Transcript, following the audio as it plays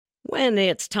When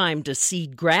it's time to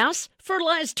seed grass,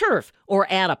 fertilize turf, or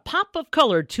add a pop of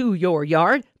color to your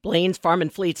yard, Blaine's Farm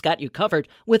and Fleet's got you covered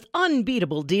with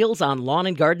unbeatable deals on lawn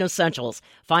and garden essentials.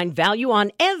 Find value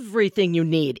on everything you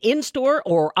need in-store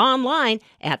or online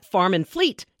at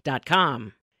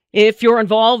farmandfleet.com. If you're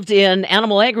involved in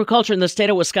animal agriculture in the state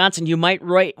of Wisconsin, you might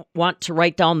want to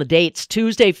write down the dates.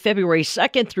 Tuesday, February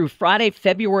 2nd through Friday,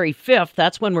 February 5th.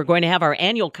 That's when we're going to have our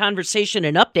annual conversation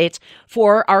and updates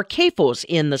for our CAFOs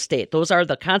in the state. Those are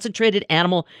the concentrated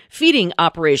animal feeding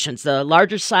operations, the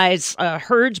larger size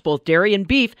herds, both dairy and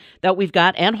beef, that we've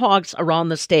got, and hogs around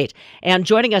the state. And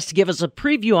joining us to give us a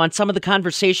preview on some of the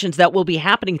conversations that will be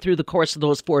happening through the course of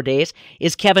those 4 days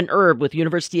is Kevin Erb with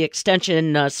University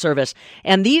Extension Service.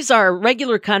 And these are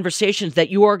regular conversations that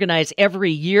you organize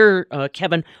every year,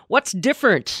 Kevin. What's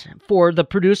different for the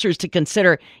producers to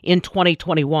consider in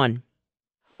 2021?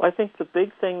 Well, I think the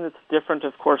big thing that's different,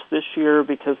 of course, this year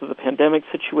because of the pandemic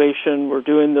situation, we're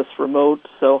doing this remote.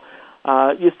 So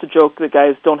used to joke that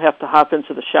guys don't have to hop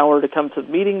into the shower to come to the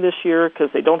meeting this year because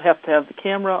they don't have to have the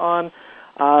camera on.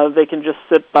 They can just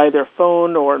sit by their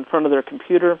phone or in front of their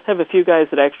computer. I have a few guys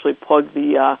that actually plug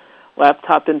the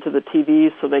laptop into the TV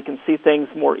so they can see things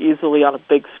more easily on a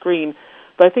big screen.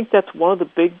 But I think that's one of the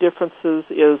big differences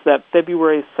is that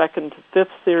February 2nd to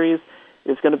 5th series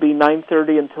is going to be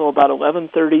 9:30 until about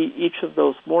 11:30 each of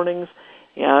those mornings.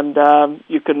 And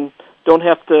you don't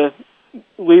have to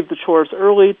leave the chores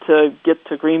early to get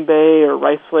to Green Bay or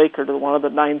Rice Lake or to one of the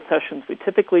 9 sessions we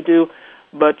typically do,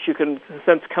 but you can, in a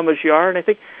sense, come as you are. And I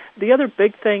think the other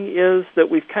big thing is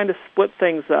that we've kind of split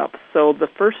things up. So the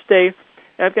first day,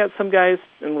 I've got some guys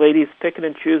and ladies picking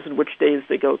and choosing which days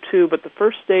they go to, but the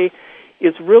first day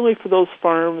is really for those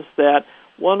farms that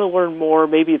want to learn more.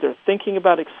 Maybe they're thinking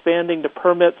about expanding the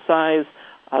permit size.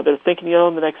 They're thinking,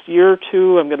 in the next year or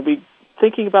two, I'm going to be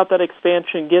thinking about that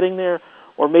expansion, getting there,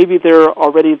 or maybe they're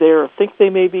already there or think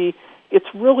they may be. It's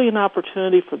really an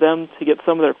opportunity for them to get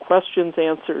some of their questions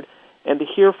answered and to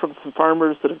hear from some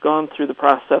farmers that have gone through the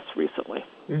process recently.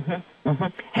 Mm-hmm. Mm-hmm.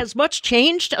 Has much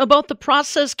changed about the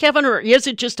process, Kevin, or is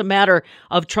it just a matter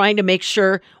of trying to make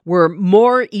sure we're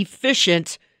more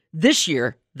efficient this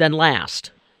year than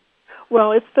last?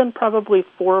 Well, it's been probably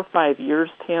 4 or 5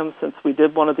 years, Tam, since we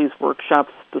did one of these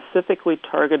workshops specifically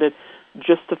targeted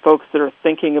just to folks that are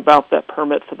thinking about that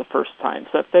permit for the first time.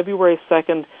 So that February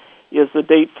 2nd is the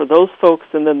date for those folks,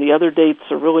 and then the other dates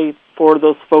are really for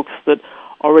those folks that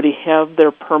already have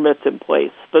their permits in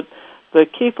place. But the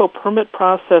CAFO permit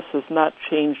process has not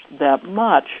changed that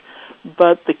much,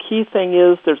 but the key thing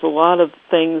is there's a lot of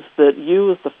things that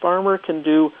you as the farmer can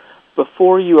do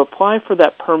before you apply for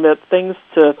that permit, things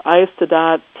to I's to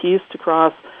dot, T's to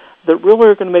cross, that really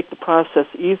are going to make the process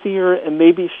easier and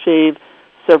maybe shave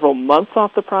several months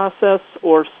off the process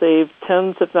or save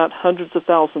tens, if not hundreds of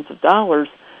thousands of dollars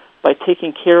by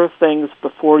taking care of things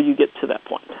before you get to that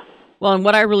point. Well, and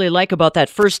what I really like about that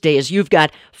first day is you've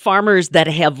got farmers that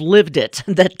have lived it,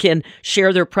 that can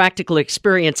share their practical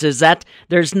experiences, that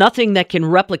there's nothing that can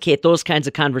replicate those kinds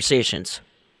of conversations.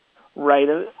 Right.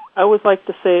 I always like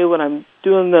to say when I'm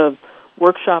doing the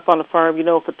workshop on a farm,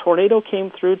 if a tornado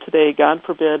came through today, God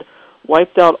forbid,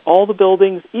 wiped out all the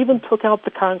buildings, even took out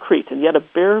the concrete, and you had a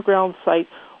bare ground site,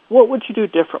 what would you do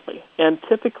differently? And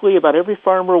typically about every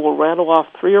farmer will rattle off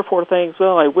 3 or 4 things.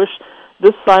 Well, I wish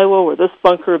this silo or this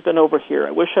bunker had been over here.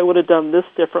 I wish I would have done this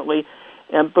differently.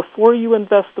 And before you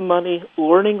invest the money,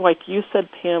 learning, like you said,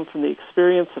 Pam, from the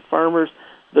experience of farmers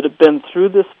that have been through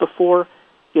this before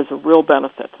is a real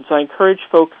benefit. And so I encourage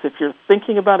folks, if you're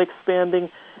thinking about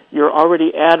expanding, you're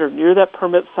already at or near that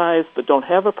permit size but don't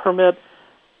have a permit,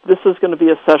 this is going to be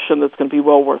a session that's going to be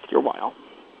well worth your while.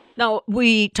 Now,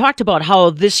 we talked about how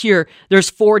this year there's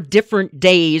 4 different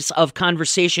days of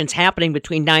conversations happening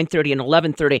between 9:30 and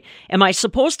 11:30. Am I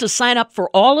supposed to sign up for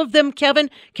all of them, Kevin?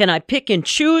 Can I pick and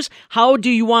choose? How do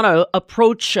you want to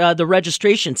approach the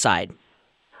registration side?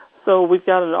 So we've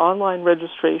got an online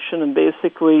registration, and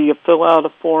basically you fill out a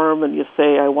form and you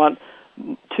say, I want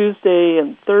Tuesday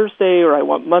and Thursday, or I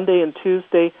want Monday and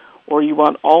Tuesday, or you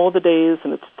want all of the days,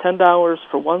 and it's $10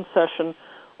 for one session,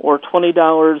 or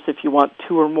 $20 if you want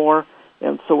 2 or more.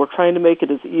 And so we're trying to make it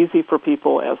as easy for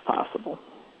people as possible.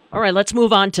 All right, let's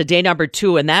move on to day number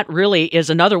 2, and that really is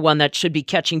another one that should be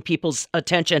catching people's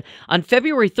attention. On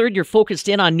February 3rd, you're focused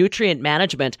in on nutrient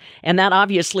management, and that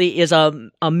obviously is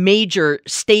a major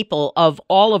staple of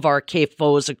all of our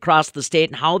CAFOs across the state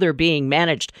and how they're being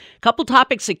managed. A couple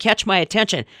topics that catch my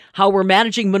attention: how we're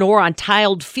managing manure on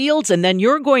tiled fields, and then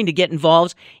you're going to get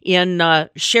involved in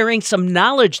sharing some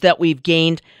knowledge that we've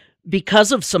gained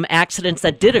because of some accidents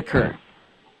that did occur.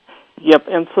 Yep,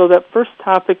 and so that first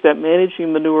topic, that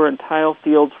managing manure and tile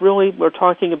fields, really we're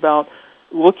talking about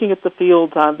looking at the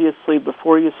fields, obviously,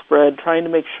 before you spread, trying to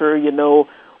make sure you know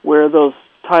where those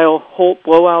tile hole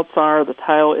blowouts are, the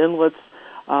tile inlets,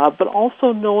 but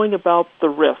also knowing about the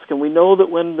risk. And we know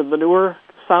that when the manure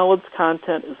solids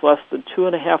content is less than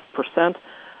 2.5%,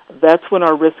 that's when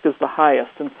our risk is the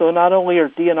highest. And so not only are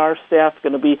DNR staff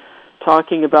going to be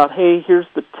talking about, hey, here's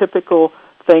the typical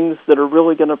things that are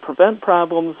really going to prevent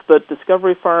problems, but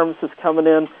Discovery Farms is coming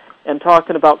in and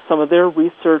talking about some of their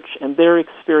research and their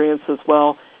experience as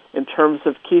well in terms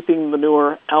of keeping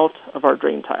manure out of our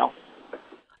drain tile.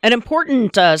 An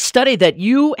important study that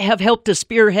you have helped to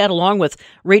spearhead along with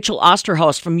Rachel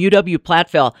Osterhaus from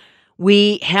UW-Platteville.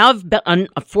 We have,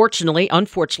 unfortunately,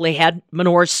 had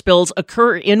manure spills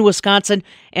occur in Wisconsin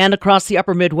and across the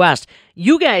upper Midwest.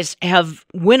 You guys have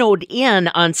winnowed in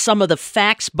on some of the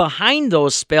facts behind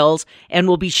those spills, and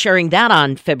we'll be sharing that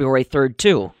on February 3rd,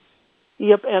 too.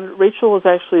 Yep, and Rachel is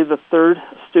actually the third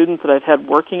student that I've had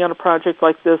working on a project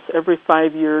like this. Every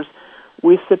 5 years,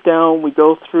 we sit down, we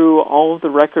go through all of the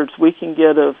records we can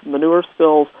get of manure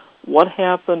spills, what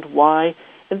happened, why,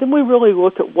 and then we really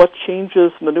look at what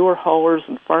changes manure haulers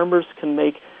and farmers can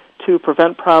make to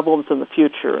prevent problems in the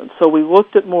future. And so we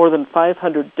looked at more than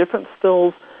 500 different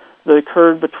spills that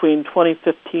occurred between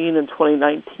 2015 and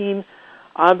 2019.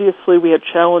 Obviously, we had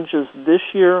challenges this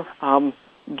year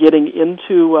getting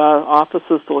into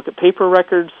offices to look at paper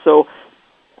records, so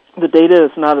the data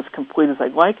is not as complete as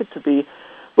I'd like it to be.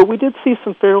 But we did see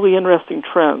some fairly interesting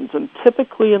trends, and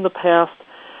typically in the past,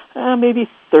 maybe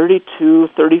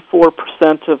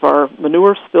 32-34% of our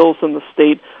manure spills in the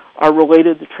state are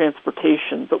related to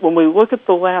transportation. But when we look at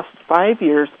the last 5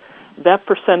 years, that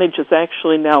percentage is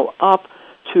actually now up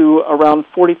to around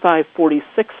 45-46%.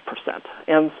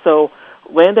 And so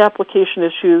land application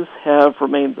issues have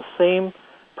remained the same.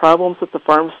 Problems at the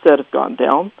farmstead have gone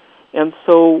down. And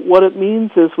so what it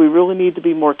means is we really need to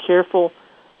be more careful,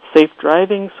 safe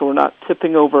driving, so we're not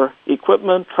tipping over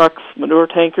equipment, trucks, manure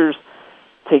tankers,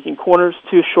 taking corners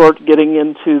too short, getting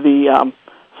into the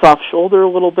soft shoulder a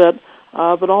little bit,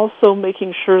 but also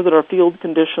making sure that our field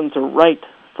conditions are right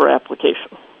for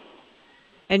application.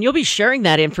 And you'll be sharing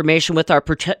that information with our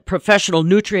professional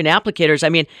nutrient applicators. I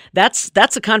mean, that's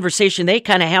a conversation they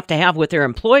kind of have to have with their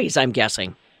employees, I'm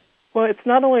guessing. Well, it's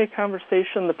not only a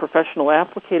conversation the professional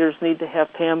applicators need to have,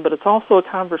 Pam, but it's also a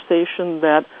conversation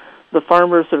that the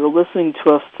farmers that are listening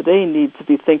to us today need to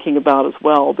be thinking about as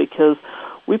well, because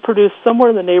we produce somewhere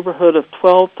in the neighborhood of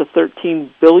 12 to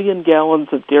 13 billion gallons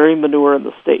of dairy manure in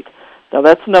the state. Now,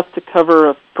 that's enough to cover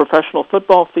a professional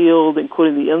football field,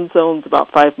 including the end zones,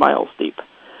 about 5 miles deep.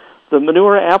 The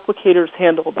manure applicators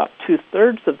handle about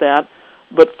two-thirds of that,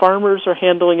 but farmers are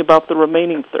handling about the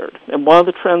remaining third. And one of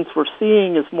the trends we're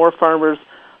seeing is more farmers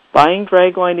buying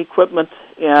dragline equipment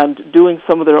and doing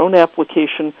some of their own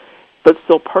application, but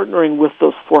still partnering with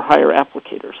those for-hire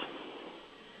applicators.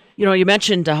 You know, you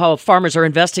mentioned how farmers are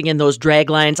investing in those drag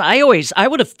lines. I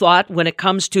would have thought when it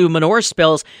comes to manure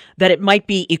spills that it might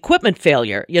be equipment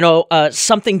failure. You know,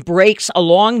 something breaks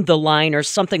along the line or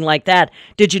something like that.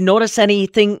 Did you notice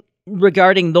anything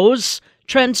regarding those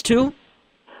trends too?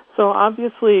 So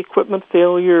obviously equipment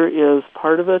failure is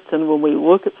part of it, and when we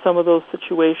look at some of those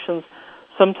situations,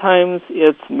 sometimes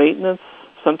it's maintenance,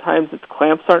 sometimes it's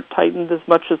clamps aren't tightened as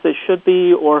much as they should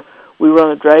be, or we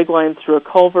run a drag line through a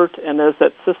culvert, and as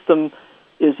that system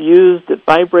is used, it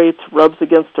vibrates, rubs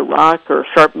against a rock or a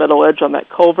sharp metal edge on that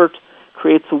culvert,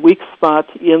 creates a weak spot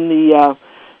in the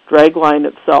drag line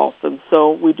itself. And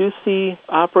so we do see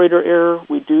operator error,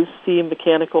 we do see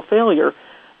mechanical failure,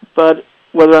 but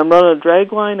whether I'm running a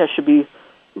drag line, I should be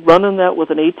running that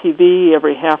with an ATV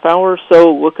every half hour or so,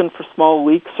 looking for small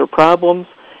leaks or problems.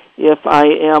 If I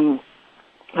am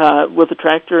with a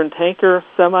tractor and tanker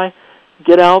semi,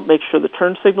 get out, make sure the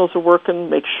turn signals are working,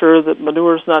 make sure that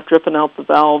manure is not dripping out the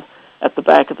valve at the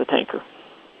back of the tanker.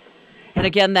 And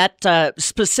again, that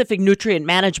specific nutrient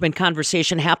management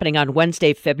conversation happening on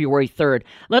Wednesday, February 3rd.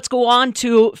 Let's go on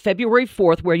to February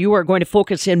 4th, where you are going to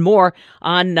focus in more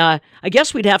on, I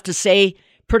guess we'd have to say,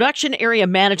 production area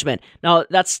management. Now,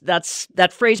 that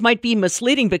phrase might be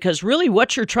misleading because really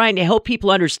what you're trying to help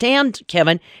people understand,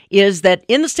 Kevin, is that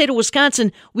in the state of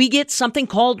Wisconsin, we get something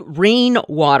called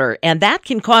rainwater, and that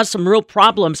can cause some real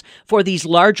problems for these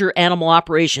larger animal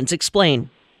operations. Explain.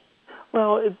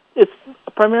 Well, it's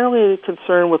primarily a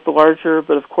concern with the larger,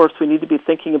 but of course we need to be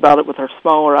thinking about it with our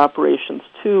smaller operations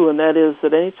too, and that is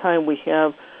that anytime we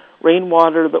have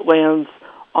rainwater that lands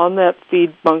on that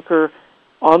feed bunker,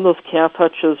 on those calf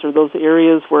hutches or those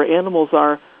areas where animals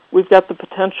are, we've got the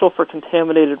potential for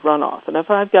contaminated runoff. And if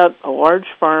I've got a large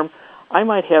farm, I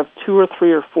might have 2 or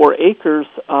 3 or 4 acres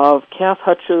of calf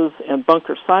hutches and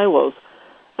bunker silos.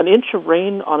 An inch of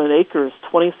rain on an acre is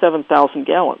 27,000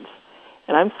 gallons.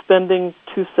 And I'm spending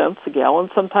 2 cents a gallon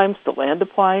sometimes to land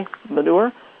apply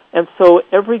manure. And so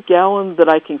every gallon that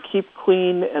I can keep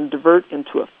clean and divert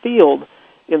into a field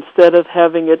instead of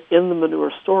having it in the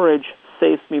manure storage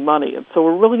saves me money. And so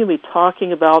we're really going to be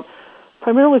talking about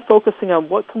primarily focusing on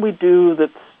what can we do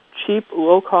that's cheap,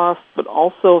 low cost, but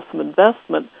also some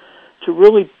investment to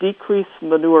really decrease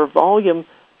manure volume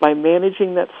by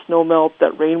managing that snowmelt,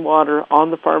 that rainwater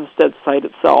on the farmstead site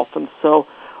itself. And so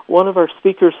one of our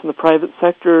speakers from the private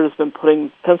sector has been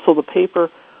putting pencil to paper,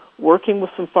 working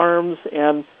with some farms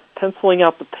and penciling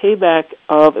out the payback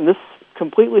of, and this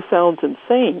completely sounds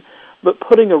insane, but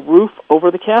putting a roof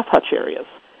over the calf hutch areas.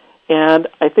 And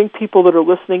I think people that are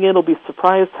listening in will be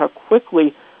surprised how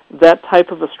quickly that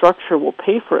type of a structure will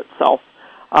pay for itself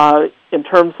in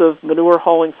terms of manure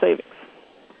hauling savings.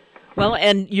 Well,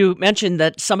 and you mentioned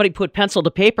that somebody put pencil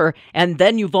to paper, and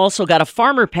then you've also got a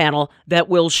farmer panel that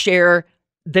will share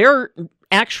their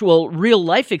actual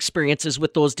real-life experiences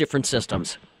with those different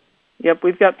systems. Yep,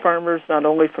 we've got farmers not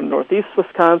only from northeast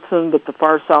Wisconsin, but the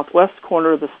far southwest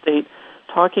corner of the state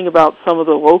talking about some of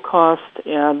the low-cost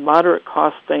and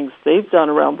moderate-cost things they've done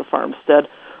around the farmstead,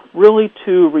 really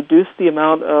to reduce the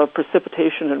amount of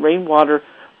precipitation and rainwater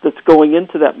that's going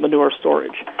into that manure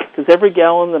storage. Because every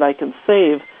gallon that I can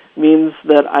save means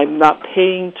that I'm not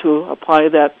paying to apply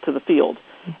that to the field.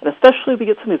 And especially if we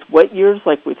get some of these wet years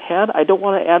like we've had, I don't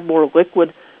want to add more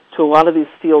liquid to a lot of these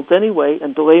fields anyway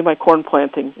and delay my corn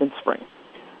planting in spring.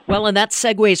 Well, and that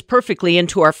segues perfectly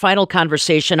into our final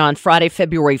conversation on Friday,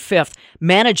 February 5th,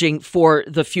 managing for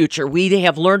the future. We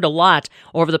have learned a lot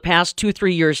over the past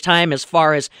 2-3 years' time as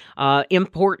far as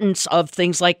importance of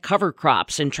things like cover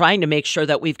crops and trying to make sure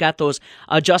that we've got those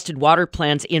adjusted water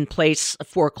plans in place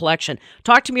for collection.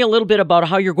 Talk to me a little bit about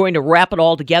how you're going to wrap it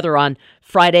all together on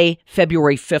Friday,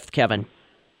 February 5th, Kevin.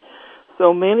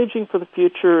 So managing for the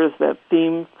future is that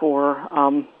theme for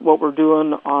what we're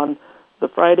doing on the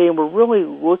Friday, and we're really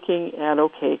looking at,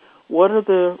 okay, what are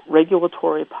the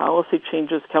regulatory policy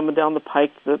changes coming down the pike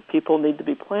that people need to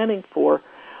be planning for,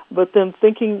 but then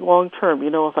thinking long term. You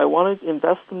know, if I want to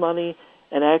invest the money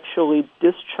and actually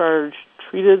discharge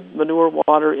treated manure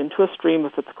water into a stream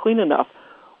if it's clean enough,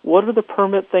 what are the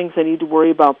permit things I need to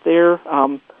worry about there?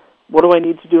 What do I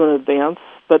need to do in advance?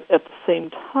 But at the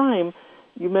same time,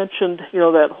 you mentioned,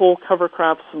 that whole cover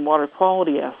crops and water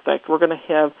quality aspect. We're going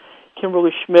to have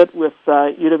Kimberly Schmidt with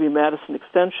UW-Madison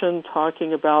Extension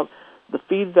talking about the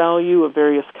feed value of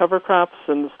various cover crops,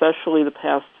 and especially the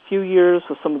past few years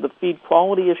with some of the feed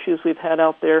quality issues we've had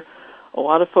out there. A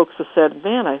lot of folks have said,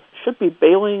 man, I should be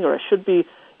baling, or I should be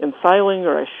ensiling,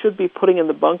 or I should be putting in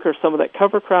the bunker some of that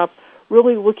cover crop,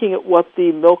 really looking at what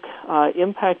the milk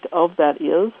impact of that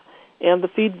is and the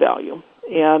feed value.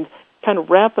 And kind of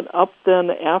wrapping up then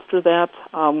after that,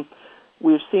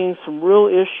 we're seeing some real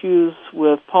issues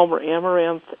with Palmer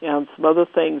amaranth and some other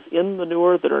things in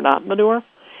manure that are not manure.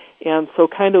 And so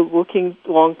kind of looking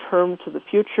long-term to the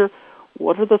future,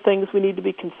 what are the things we need to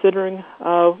be considering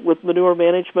with manure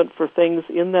management for things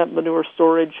in that manure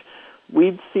storage,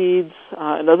 weed seeds,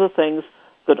 and other things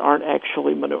that aren't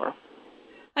actually manure.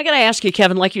 I got to ask you,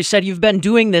 Kevin, like you said, you've been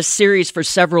doing this series for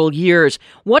several years.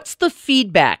 What's the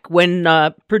feedback when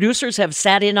producers have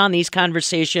sat in on these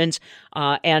conversations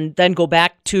and then go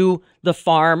back to the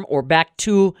farm or back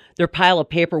to their pile of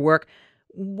paperwork?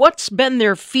 What's been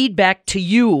their feedback to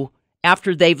you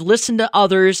after they've listened to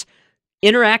others,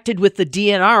 interacted with the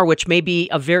DNR, which may be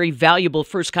a very valuable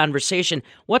first conversation?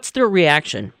 What's their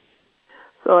reaction?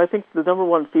 So I think the number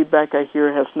one feedback I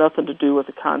hear has nothing to do with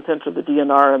the content of the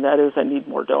DNR, and that is I need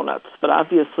more donuts. But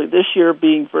obviously this year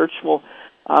being virtual,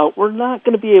 we're not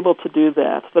going to be able to do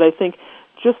that. But I think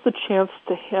just the chance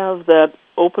to have that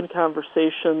open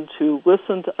conversation, to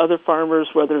listen to other farmers,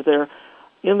 whether they're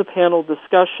in the panel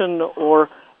discussion or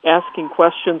asking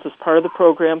questions as part of the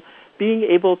program, being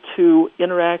able to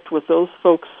interact with those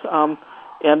folks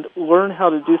and learn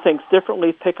how to do things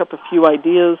differently, pick up a few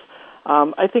ideas,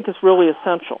 I think is really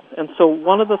essential. And so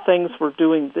one of the things we're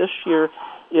doing this year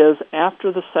is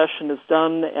after the session is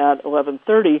done at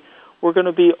 11:30, we're going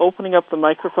to be opening up the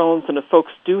microphones, and if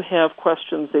folks do have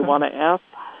questions they want to ask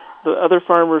the other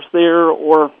farmers there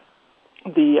or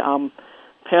the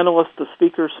panelists, the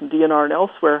speakers from DNR and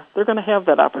elsewhere, they're going to have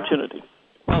that opportunity.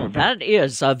 Oh, that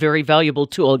is a very valuable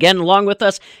tool. Again, along with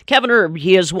us, Kevin Erb.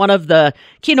 He is one of the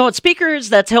keynote speakers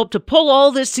that's helped to pull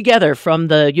all this together from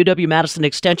the UW-Madison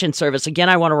Extension Service. Again,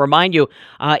 I want to remind you,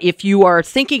 if you are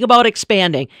thinking about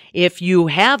expanding, if you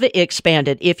have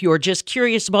expanded, if you're just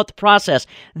curious about the process,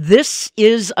 this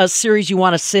is a series you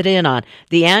want to sit in on.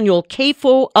 The annual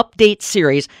CAFO Update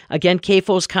Series. Again,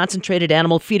 CAFO's Concentrated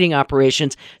Animal Feeding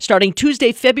Operations, starting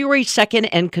Tuesday, February 2nd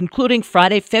and concluding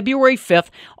Friday, February 5th,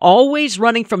 always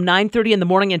running from 9:30 in the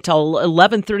morning until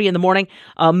 11:30 in the morning.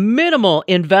 A minimal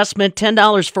investment,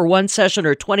 $10 for one session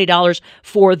or $20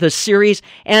 for the series.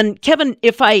 And Kevin,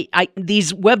 if I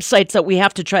these websites that we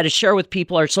have to try to share with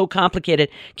people are so complicated,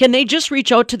 can they just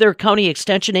reach out to their county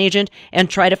extension agent and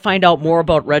try to find out more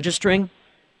about registering?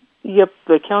 Yep,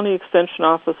 the county extension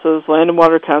offices, land and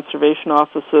water conservation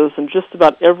offices, and just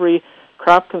about every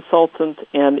crop consultant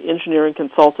and engineering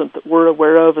consultant that we're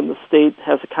aware of in the state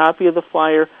has a copy of the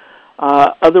flyer.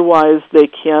 Otherwise, they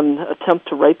can attempt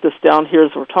to write this down here as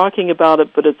we're talking about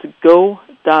it, but it's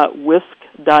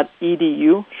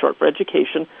go.wisc.edu, short for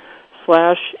education,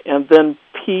 / and then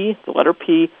P, the letter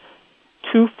P,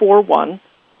 241,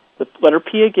 the letter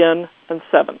P again, and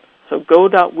 7. So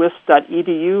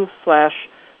go.wisc.edu /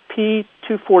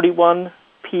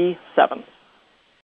 P241P7.